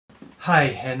Hi,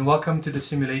 and welcome to the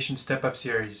Simulation Step-Up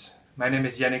series. My name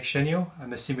is Yannick Chenio.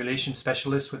 I'm a simulation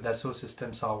specialist with Dassault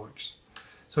Systèmes SOLIDWORKS.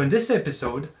 So in this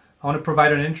episode, I want to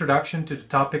provide an introduction to the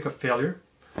topic of failure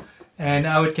and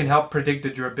how it can help predict the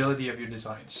durability of your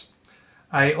designs.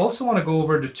 I also want to go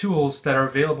over the tools that are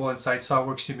available inside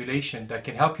SOLIDWORKS Simulation that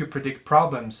can help you predict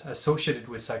problems associated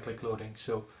with cyclic loading.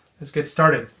 So let's get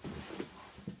started.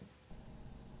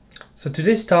 So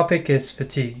today's topic is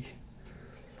fatigue.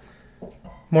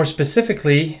 More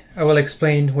specifically, I will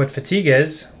explain what fatigue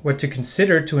is, what to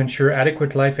consider to ensure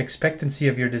adequate life expectancy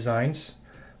of your designs.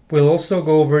 We'll also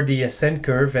go over the ascent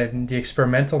curve and the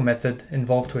experimental method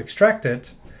involved to extract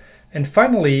it. And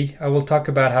finally, I will talk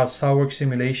about how SOLIDWORKS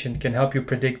Simulation can help you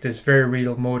predict this very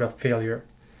real mode of failure.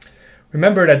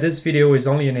 Remember that this video is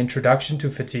only an introduction to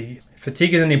fatigue.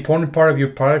 Fatigue is an important part of your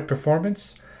product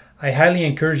performance. I highly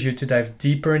encourage you to dive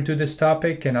deeper into this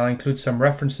topic, and I'll include some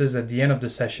references at the end of the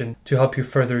session to help you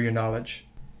further your knowledge.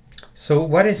 So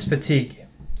what is fatigue?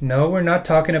 No, we're not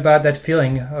talking about that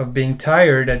feeling of being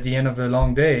tired at the end of a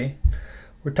long day.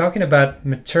 We're talking about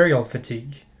material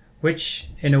fatigue, which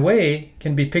in a way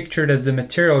can be pictured as the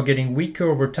material getting weaker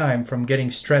over time from getting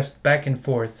stressed back and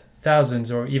forth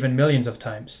thousands or even millions of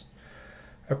times.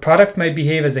 A product might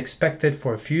behave as expected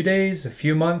for a few days, a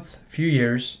few months, a few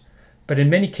years, but in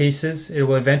many cases, it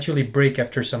will eventually break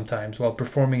after some time while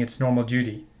performing its normal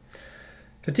duty.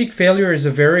 Fatigue failure is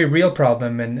a very real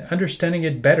problem, and understanding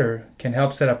it better can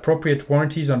help set appropriate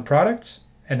warranties on products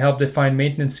and help define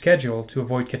maintenance schedule to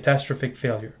avoid catastrophic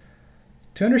failure.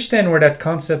 To understand where that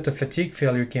concept of fatigue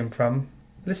failure came from,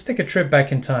 let's take a trip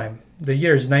back in time. The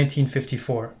year is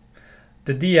 1954.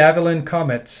 The de Havilland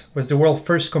Comet was the world's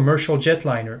first commercial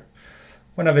jetliner.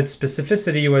 One of its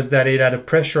specificity was that it had a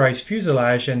pressurized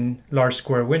fuselage and large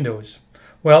square windows.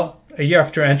 Well, a year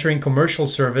after entering commercial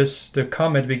service, the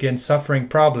Comet began suffering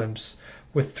problems,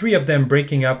 with 3 of them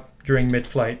breaking up during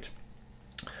mid-flight.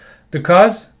 The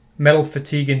cause? Metal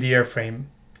fatigue in the airframe.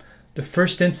 The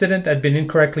first incident had been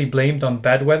incorrectly blamed on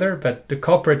bad weather, but the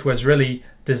culprit was really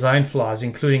design flaws,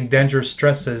 including dangerous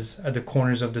stresses at the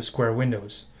corners of the square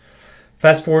windows.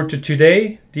 Fast forward to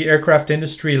today, the aircraft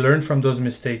industry learned from those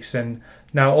mistakes, and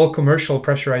now all commercial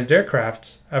pressurized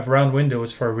aircrafts have round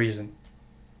windows for a reason.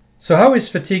 So how is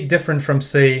fatigue different from,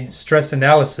 say, stress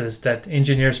analysis that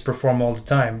engineers perform all the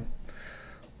time?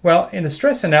 Well, in the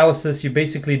stress analysis, you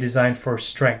basically design for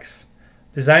strength.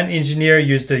 Design engineer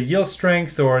use the yield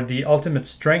strength or the ultimate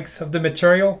strength of the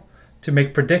material to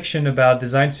make prediction about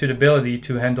design suitability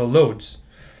to handle loads.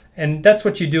 And that's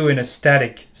what you do in a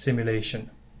static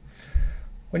simulation.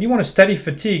 When you want to study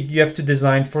fatigue, you have to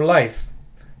design for life.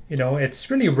 It's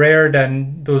really rare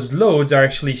that those loads are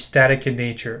actually static in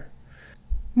nature.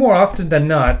 More often than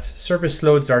not, service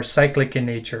loads are cyclic in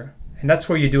nature, and that's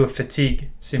where you do a fatigue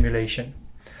simulation.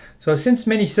 So since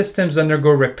many systems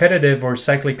undergo repetitive or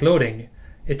cyclic loading,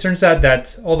 it turns out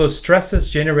that although stresses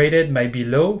generated might be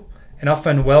low and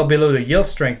often well below the yield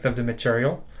strength of the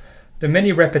material, the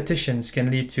many repetitions can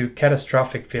lead to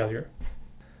catastrophic failure.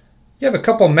 You have a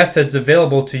couple methods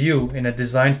available to you in a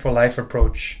design for life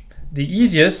approach. The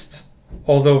easiest,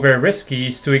 although very risky,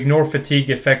 is to ignore fatigue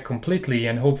effect completely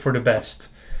and hope for the best,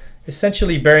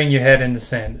 essentially burying your head in the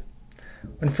sand.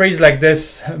 When phrased like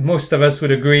this, most of us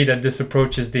would agree that this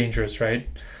approach is dangerous, right?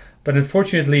 But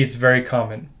unfortunately, it's very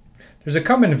common. There's a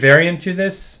common variant to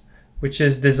this, which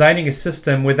is designing a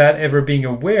system without ever being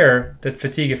aware that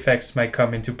fatigue effects might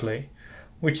come into play,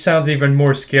 which sounds even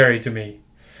more scary to me.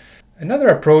 Another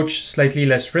approach, slightly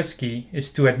less risky, is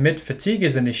to admit fatigue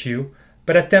is an issue,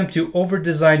 but attempt to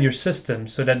over-design your system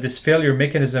so that this failure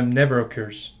mechanism never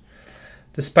occurs.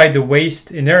 Despite the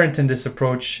waste inherent in this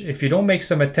approach, if you don't make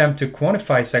some attempt to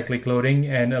quantify cyclic loading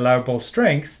and allowable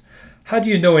strength, how do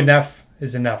you know enough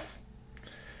is enough?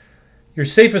 Your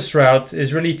safest route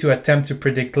is really to attempt to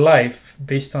predict life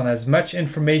based on as much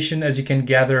information as you can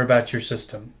gather about your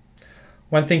system.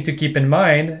 One thing to keep in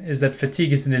mind is that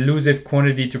fatigue is an elusive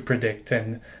quantity to predict,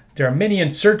 and there are many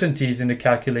uncertainties in the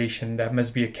calculation that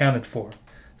must be accounted for.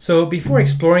 So before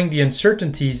exploring the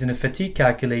uncertainties in a fatigue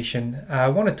calculation, I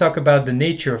want to talk about the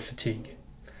nature of fatigue.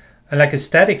 Unlike a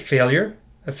static failure,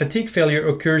 a fatigue failure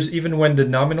occurs even when the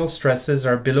nominal stresses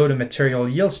are below the material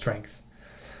yield strength.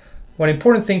 One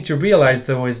important thing to realize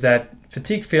though is that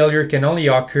fatigue failure can only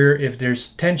occur if there's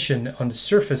tension on the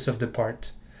surface of the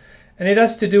part. And it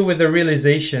has to do with the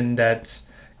realization that,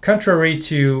 contrary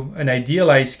to an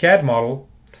idealized CAD model,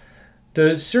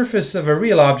 the surface of a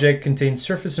real object contains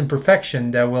surface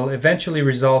imperfection that will eventually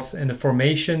result in the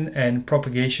formation and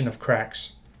propagation of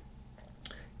cracks.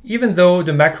 Even though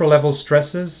the macro level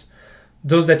stresses,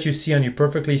 those that you see on your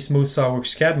perfectly smooth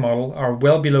SOLIDWORKS CAD model, are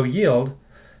well below yield,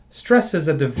 Stresses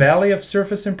at the valley of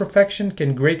surface imperfection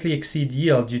can greatly exceed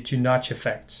yield due to notch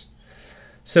effects.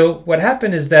 So what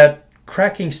happened is that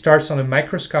cracking starts on a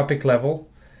microscopic level,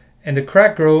 and the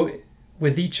crack grows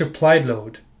with each applied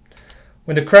load.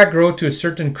 When the crack grows to a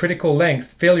certain critical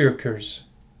length, failure occurs.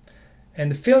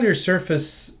 And the failure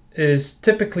surface is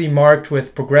typically marked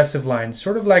with progressive lines,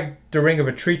 sort of like the ring of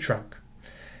a tree trunk.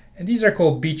 And these are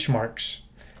called beach marks,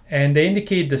 and they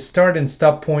indicate the start and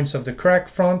stop points of the crack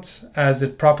front as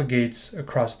it propagates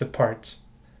across the part.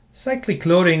 Cyclic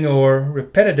loading or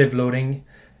repetitive loading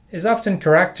is often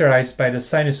characterized by the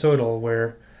sinusoidal,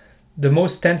 where the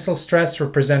most tensile stress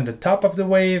represents the top of the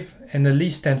wave and the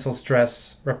least tensile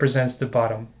stress represents the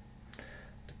bottom.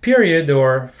 The period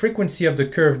or frequency of the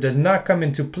curve does not come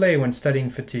into play when studying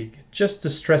fatigue, just the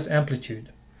stress amplitude.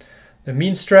 The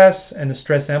mean stress and the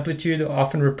stress amplitude,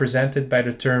 often represented by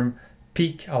the term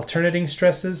peak alternating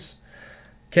stresses,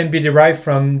 can be derived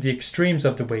from the extremes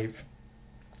of the wave.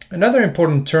 Another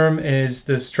important term is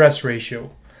the stress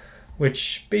ratio,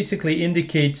 which basically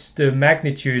indicates the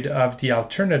magnitude of the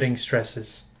alternating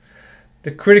stresses.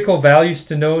 The critical values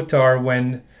to note are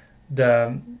when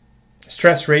the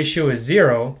stress ratio is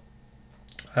 0,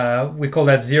 we call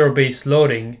that zero-based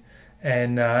loading,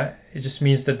 and it just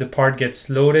means that the part gets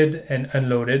loaded and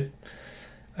unloaded.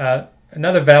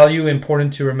 Another value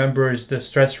important to remember is the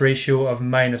stress ratio of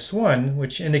 -1,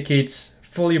 which indicates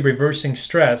fully reversing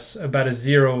stress about a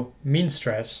 0 mean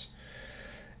stress.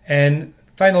 And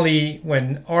finally,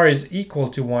 when R is equal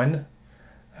to 1,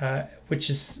 which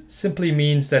simply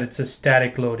means that it's a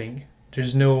static loading.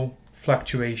 There's no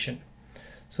fluctuation.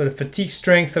 So the fatigue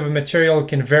strength of a material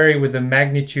can vary with the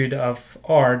magnitude of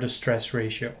R, the stress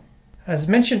ratio. As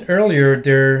mentioned earlier,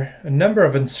 there are a number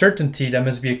of uncertainties that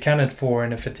must be accounted for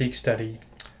in a fatigue study.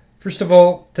 First of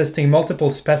all, testing multiple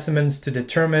specimens to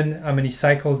determine how many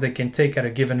cycles they can take at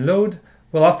a given load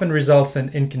will often result in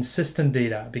inconsistent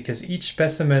data because each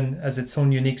specimen has its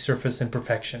own unique surface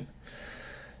imperfection.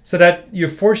 So that you're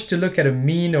forced to look at a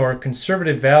mean or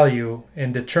conservative value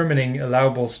in determining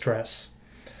allowable stress.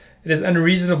 It is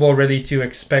unreasonable really to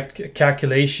expect a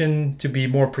calculation to be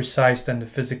more precise than the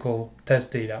physical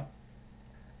test data.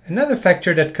 Another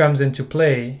factor that comes into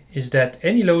play is that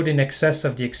any load in excess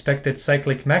of the expected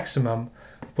cyclic maximum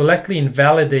will likely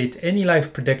invalidate any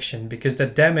life prediction because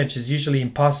that damage is usually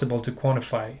impossible to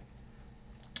quantify.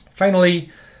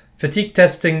 Finally, fatigue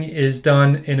testing is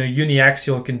done in a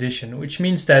uniaxial condition, which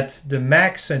means that the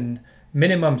max and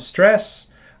minimum stress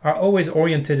are always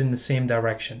oriented in the same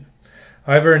direction.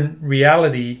 However, in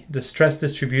reality, the stress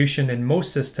distribution in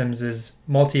most systems is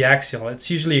multi-axial. It's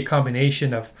usually a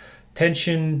combination of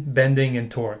tension, bending, and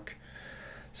torque.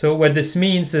 So what this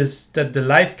means is that the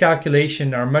life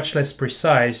calculations are much less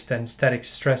precise than static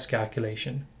stress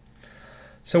calculation.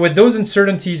 So with those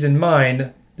uncertainties in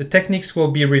mind, the techniques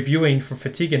we'll be reviewing for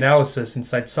fatigue analysis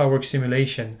inside SOLIDWORKS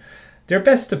Simulation, they're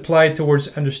best applied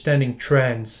towards understanding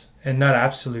trends and not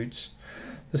absolutes.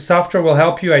 The software will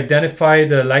help you identify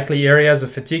the likely areas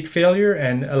of fatigue failure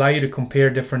and allow you to compare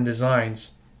different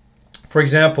designs. For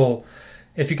example,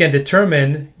 if you can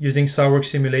determine, using SOLIDWORKS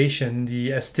Simulation,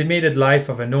 the estimated life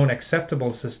of a known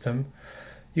acceptable system,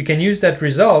 you can use that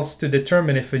results to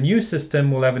determine if a new system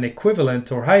will have an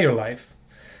equivalent or higher life.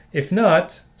 If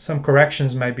not, some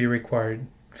corrections might be required.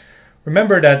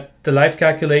 Remember that the life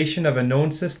calculation of a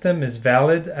known system is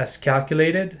valid as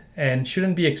calculated and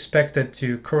shouldn't be expected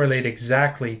to correlate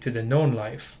exactly to the known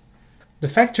life. The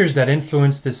factors that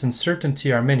influence this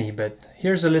uncertainty are many, but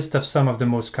here's a list of some of the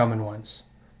most common ones.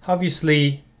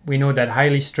 Obviously, we know that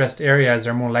highly stressed areas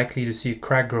are more likely to see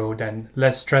crack grow than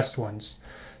less stressed ones.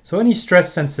 So any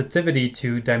stress sensitivity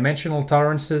to dimensional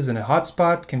tolerances in a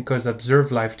hotspot can cause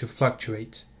observed life to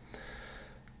fluctuate.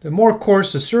 The more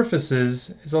coarse the surface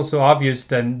is also obvious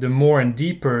that the more and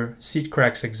deeper seat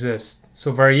cracks exist.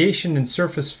 So variation in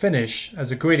surface finish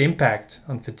has a great impact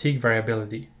on fatigue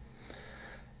variability.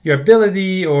 Your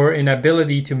ability or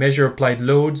inability to measure applied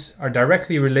loads are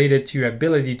directly related to your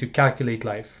ability to calculate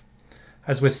life.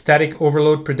 As with static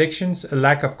overload predictions, a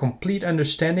lack of complete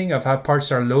understanding of how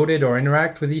parts are loaded or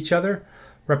interact with each other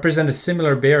represent a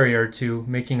similar barrier to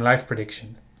making life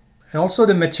prediction. And also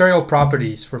the material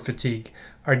properties for fatigue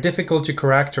are difficult to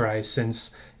characterize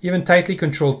since even tightly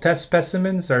controlled test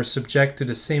specimens are subject to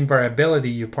the same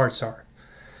variability your parts are.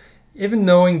 Even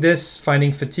knowing this,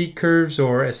 finding fatigue curves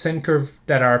or ascent curve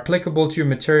that are applicable to your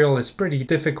material is pretty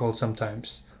difficult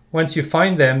sometimes. Once you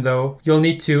find them though, you'll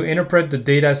need to interpret the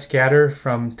data scattered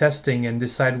from testing and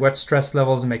decide what stress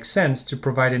levels make sense to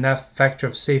provide enough factor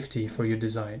of safety for your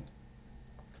design.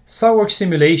 SOLIDWORKS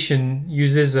Simulation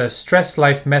uses a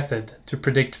stress-life method to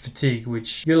predict fatigue,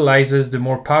 which utilizes the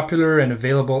more popular and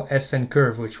available SN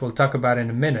curve, which we'll talk about in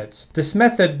a minute. This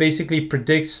method basically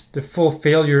predicts the full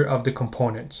failure of the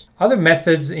component. Other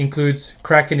methods include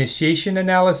crack initiation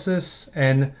analysis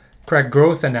and crack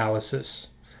growth analysis.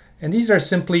 And these are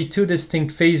simply two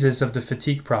distinct phases of the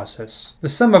fatigue process, the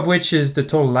sum of which is the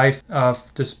total life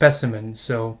of the specimen.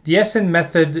 So the SN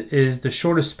method is the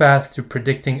shortest path to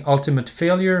predicting ultimate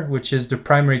failure, which is the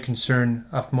primary concern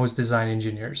of most design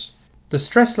engineers. The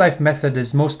stress life method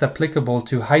is most applicable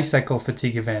to high cycle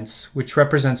fatigue events, which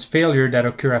represents failure that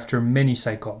occur after many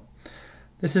cycles.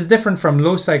 This is different from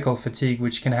low cycle fatigue,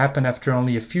 which can happen after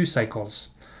only a few cycles.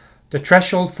 The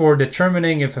threshold for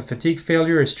determining if a fatigue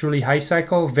failure is truly high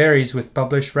cycle varies with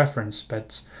published reference,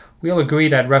 but we all agree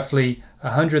that roughly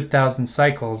 100,000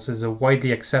 cycles is a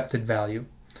widely accepted value.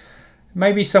 It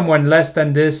might be somewhat less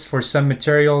than this for some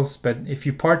materials, but if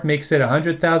your part makes it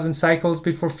 100,000 cycles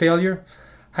before failure,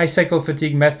 high cycle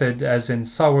fatigue method, as in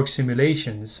SOLIDWORKS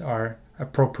simulations, are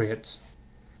appropriate.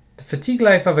 The fatigue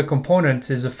life of a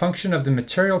component is a function of the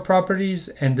material properties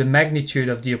and the magnitude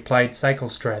of the applied cycle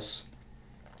stress.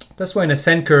 That's why an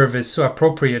SN curve is so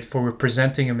appropriate for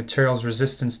representing a material's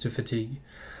resistance to fatigue.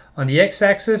 On the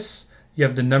x-axis, you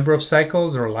have the number of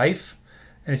cycles or life,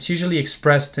 and it's usually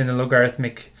expressed in a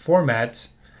logarithmic format.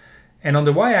 And on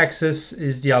the y-axis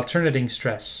is the alternating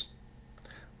stress.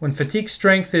 When fatigue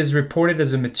strength is reported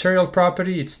as a material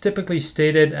property, it's typically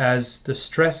stated as the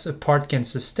stress a part can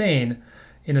sustain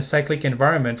in a cyclic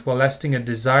environment while lasting a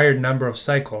desired number of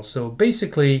cycles. So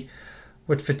basically,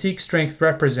 what fatigue strength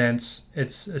represents,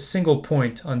 it's a single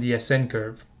point on the SN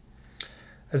curve.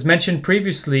 As mentioned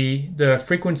previously, the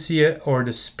frequency or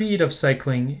the speed of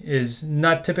cycling is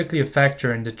not typically a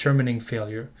factor in determining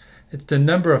failure. It's the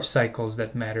number of cycles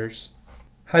that matters.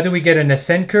 How do we get an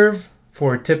SN curve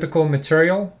for a typical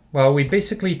material? Well, we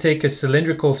basically take a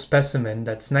cylindrical specimen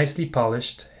that's nicely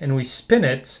polished and we spin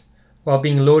it while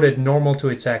being loaded normal to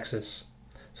its axis.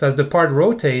 So as the part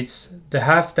rotates, the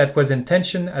half that was in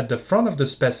tension at the front of the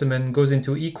specimen goes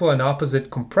into equal and opposite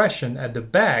compression at the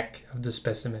back of the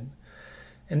specimen.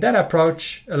 And that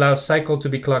approach allows cycle to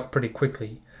be clocked pretty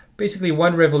quickly. Basically,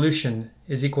 one revolution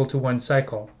is equal to one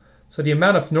cycle. So the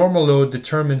amount of normal load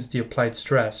determines the applied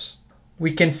stress.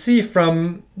 We can see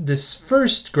from this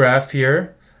first graph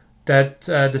here that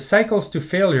the cycles to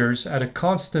failures at a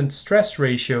constant stress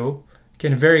ratio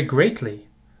can vary greatly.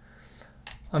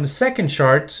 On the second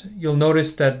chart, you'll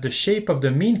notice that the shape of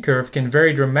the mean curve can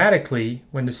vary dramatically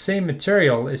when the same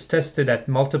material is tested at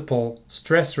multiple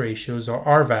stress ratios or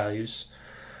R values.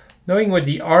 Knowing what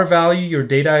the R value your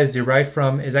data is derived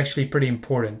from is actually pretty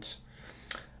important.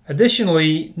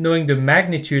 Additionally, knowing the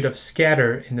magnitude of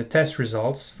scatter in the test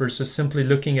results versus simply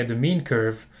looking at the mean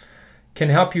curve can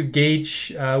help you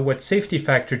gauge what safety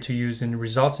factor to use in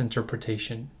results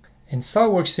interpretation. In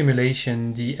SOLIDWORKS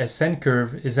Simulation, the SN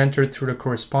curve is entered through the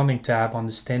corresponding tab on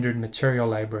the standard material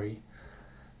library.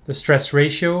 The stress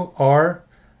ratio, R,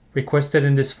 requested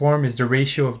in this form is the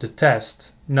ratio of the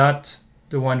test, not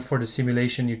the one for the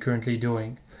simulation you're currently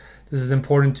doing. This is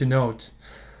important to note.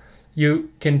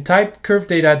 You can type curve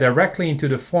data directly into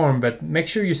the form, but make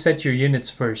sure you set your units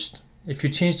first. If you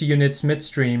change the units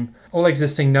midstream, all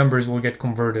existing numbers will get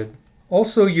converted.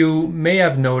 Also, you may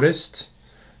have noticed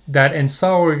that in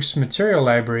SOLIDWORKS material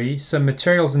library, some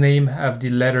materials name have the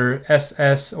letter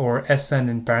SS or SN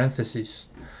in parentheses.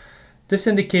 This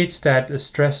indicates that a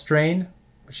stress strain,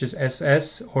 which is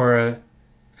SS, or a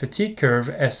fatigue curve,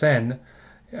 SN,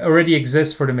 already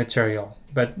exists for the material.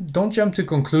 But don't jump to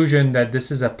conclusion that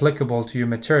this is applicable to your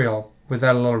material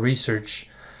without a little research.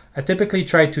 I typically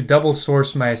try to double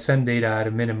source my SN data at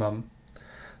a minimum.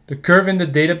 The curve in the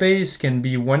database can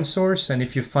be one source, and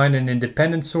if you find an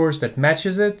independent source that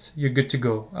matches it, you're good to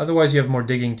go. Otherwise, you have more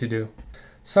digging to do.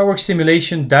 SOLIDWORKS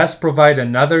Simulation does provide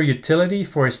another utility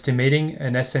for estimating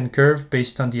an SN curve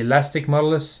based on the elastic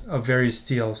modulus of various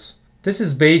steels. This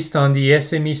is based on the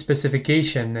SME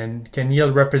specification and can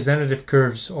yield representative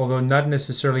curves, although not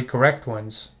necessarily correct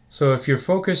ones. So if you're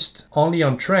focused only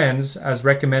on trends, as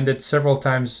recommended several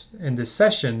times in this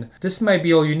session, this might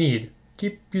be all you need.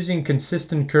 Keep using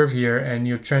consistent curve here and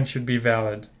your trend should be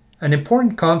valid. An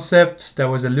important concept that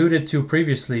was alluded to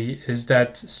previously is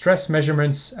that stress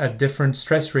measurements at different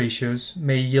stress ratios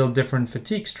may yield different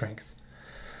fatigue strength.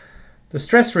 The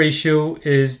stress ratio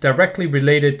is directly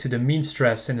related to the mean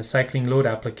stress in a cycling load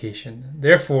application.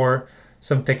 Therefore,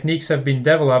 some techniques have been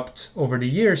developed over the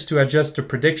years to adjust the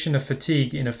prediction of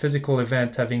fatigue in a physical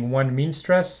event having one mean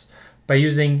stress by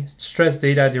using stress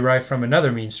data derived from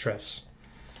another mean stress.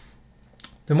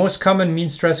 The most common mean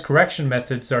stress correction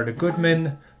methods are the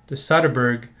Goodman, the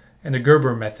Soderberg, and the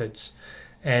Gerber methods.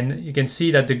 And you can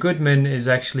see that the Goodman is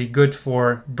actually good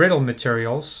for brittle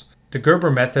materials. The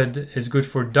Gerber method is good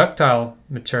for ductile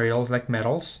materials like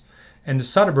metals. And the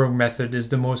Soderberg method is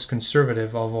the most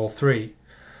conservative of all three.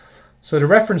 So the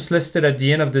reference listed at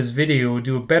the end of this video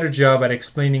do a better job at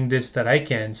explaining this than I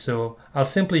can, so I'll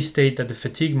simply state that the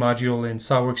fatigue module in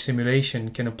SOLIDWORKS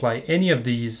Simulation can apply any of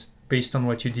these based on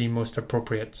what you deem most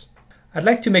appropriate. I'd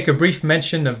like to make a brief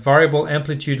mention of variable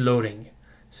amplitude loading.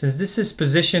 Since this is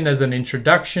positioned as an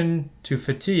introduction to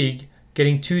fatigue,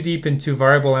 getting too deep into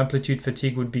variable amplitude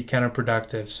fatigue would be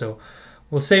counterproductive, so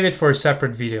we'll save it for a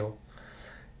separate video.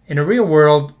 In the real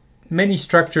world, many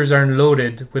structures are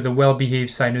loaded with a well-behaved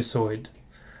sinusoid.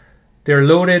 They're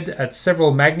loaded at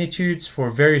several magnitudes for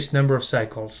various number of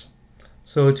cycles.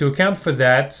 So to account for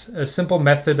that, a simple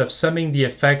method of summing the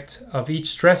effect of each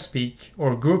stress peak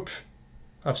or group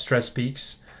of stress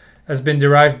peaks has been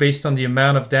derived based on the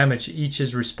amount of damage each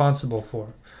is responsible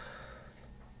for.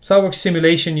 SOLIDWORKS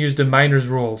Simulation used the Miner's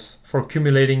rules for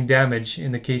accumulating damage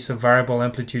in the case of variable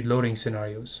amplitude loading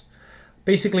scenarios.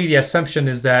 Basically, the assumption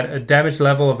is that a damage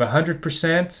level of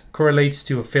 100% correlates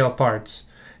to a fail parts,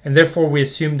 and therefore we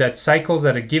assume that cycles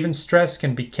at a given stress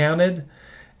can be counted,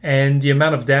 and the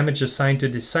amount of damage assigned to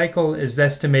this cycle is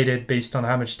estimated based on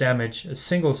how much damage a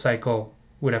single cycle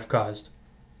would have caused.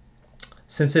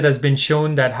 Since it has been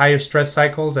shown that higher stress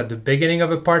cycles at the beginning of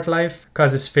a part life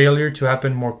causes failure to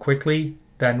happen more quickly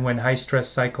than when high stress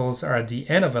cycles are at the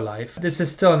end of a life, this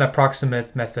is still an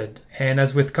approximate method. And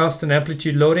as with constant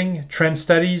amplitude loading, trend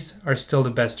studies are still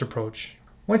the best approach.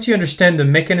 Once you understand the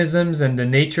mechanisms and the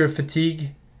nature of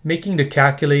fatigue, making the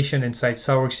calculation inside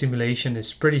SOLIDWORKS Simulation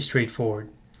is pretty straightforward.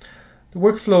 The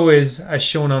workflow is as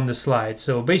shown on the slide.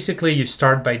 So basically you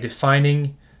start by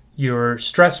defining your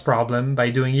stress problem by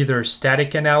doing either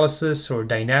static analysis or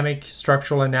dynamic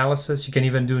structural analysis. You can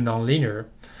even do nonlinear.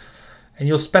 And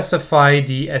you'll specify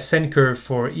the SN curve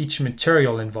for each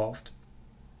material involved,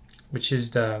 which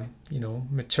is the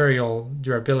material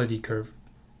durability curve.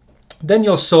 Then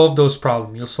you'll solve those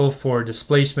problems. You'll solve for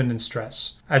displacement and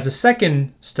stress. As a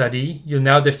second study, you'll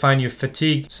now define your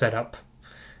fatigue setup,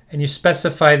 and you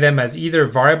specify them as either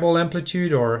variable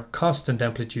amplitude or constant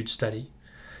amplitude study.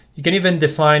 You can even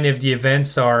define if the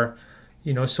events are,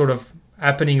 sort of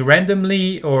happening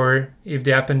randomly or if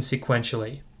they happen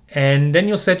sequentially. And then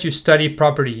you'll set your study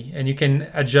property, and you can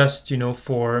adjust,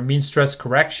 for mean stress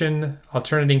correction,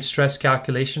 alternating stress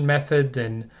calculation method,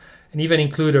 and even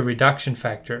include a reduction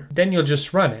factor. Then you'll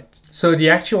just run it. So the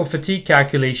actual fatigue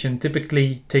calculation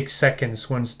typically takes seconds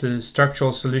once the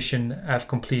structural solution have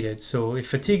completed. So if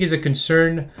fatigue is a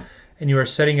concern and you are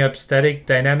setting up static,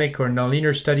 dynamic, or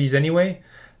nonlinear studies anyway,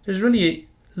 there's really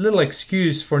little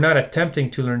excuse for not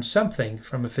attempting to learn something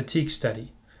from a fatigue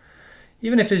study.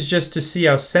 Even if it's just to see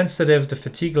how sensitive the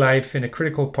fatigue life in a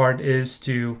critical part is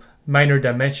to minor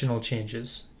dimensional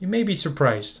changes. You may be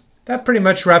surprised. That pretty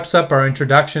much wraps up our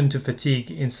introduction to fatigue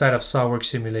inside of SOLIDWORKS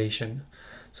Simulation.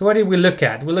 So what did we look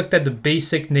at? We looked at the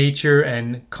basic nature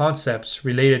and concepts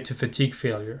related to fatigue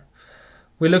failure.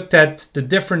 We looked at the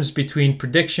difference between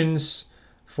predictions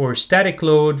for static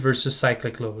load versus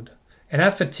cyclic load, and how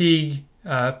fatigue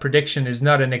prediction is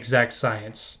not an exact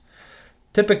science.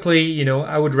 Typically,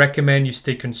 I would recommend you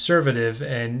stay conservative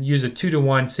and use a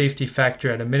 2-to-1 safety factor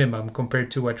at a minimum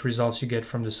compared to what results you get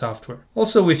from the software.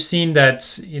 Also, we've seen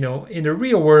that, in the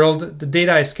real world, the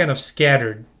data is kind of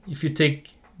scattered. If you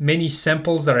take many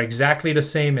samples that are exactly the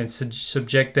same and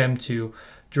subject them to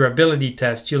durability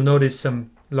tests, you'll notice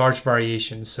some large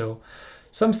variations. So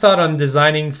some thought on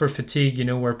designing for fatigue,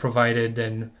 were provided,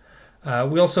 and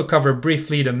we also cover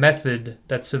briefly the method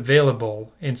that's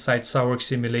available inside SOLIDWORKS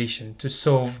Simulation to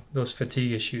solve those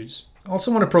fatigue issues. I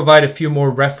also want to provide a few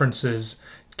more references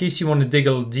in case you want to dig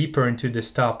a little deeper into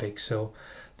this topic. So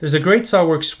there's a great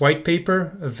SOLIDWORKS white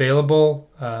paper available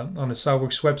on the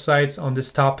SOLIDWORKS websites on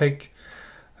this topic.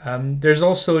 There's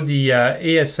also the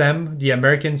ASM, the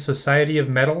American Society of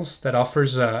Metals, that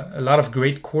offers a lot of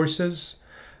great courses.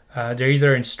 They're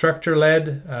either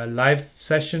instructor-led, live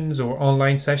sessions, or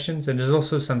online sessions, and there's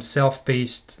also some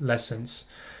self-paced lessons.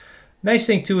 Nice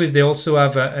thing too is they also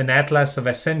have an atlas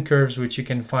of SN curves, which you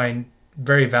can find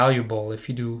very valuable if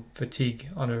you do fatigue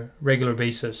on a regular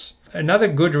basis. Another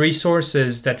good resource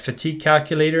is that fatigue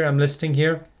calculator I'm listing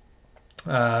here.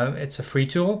 It's a free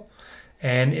tool,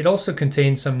 and it also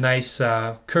contains some nice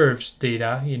curves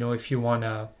data, if you want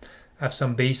to have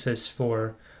some basis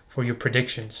for your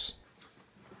predictions.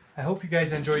 I hope you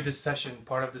guys enjoyed this session,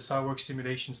 part of the SOLIDWORKS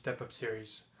Simulation Step-Up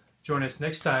series. Join us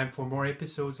next time for more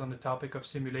episodes on the topic of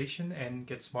simulation and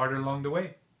get smarter along the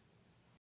way.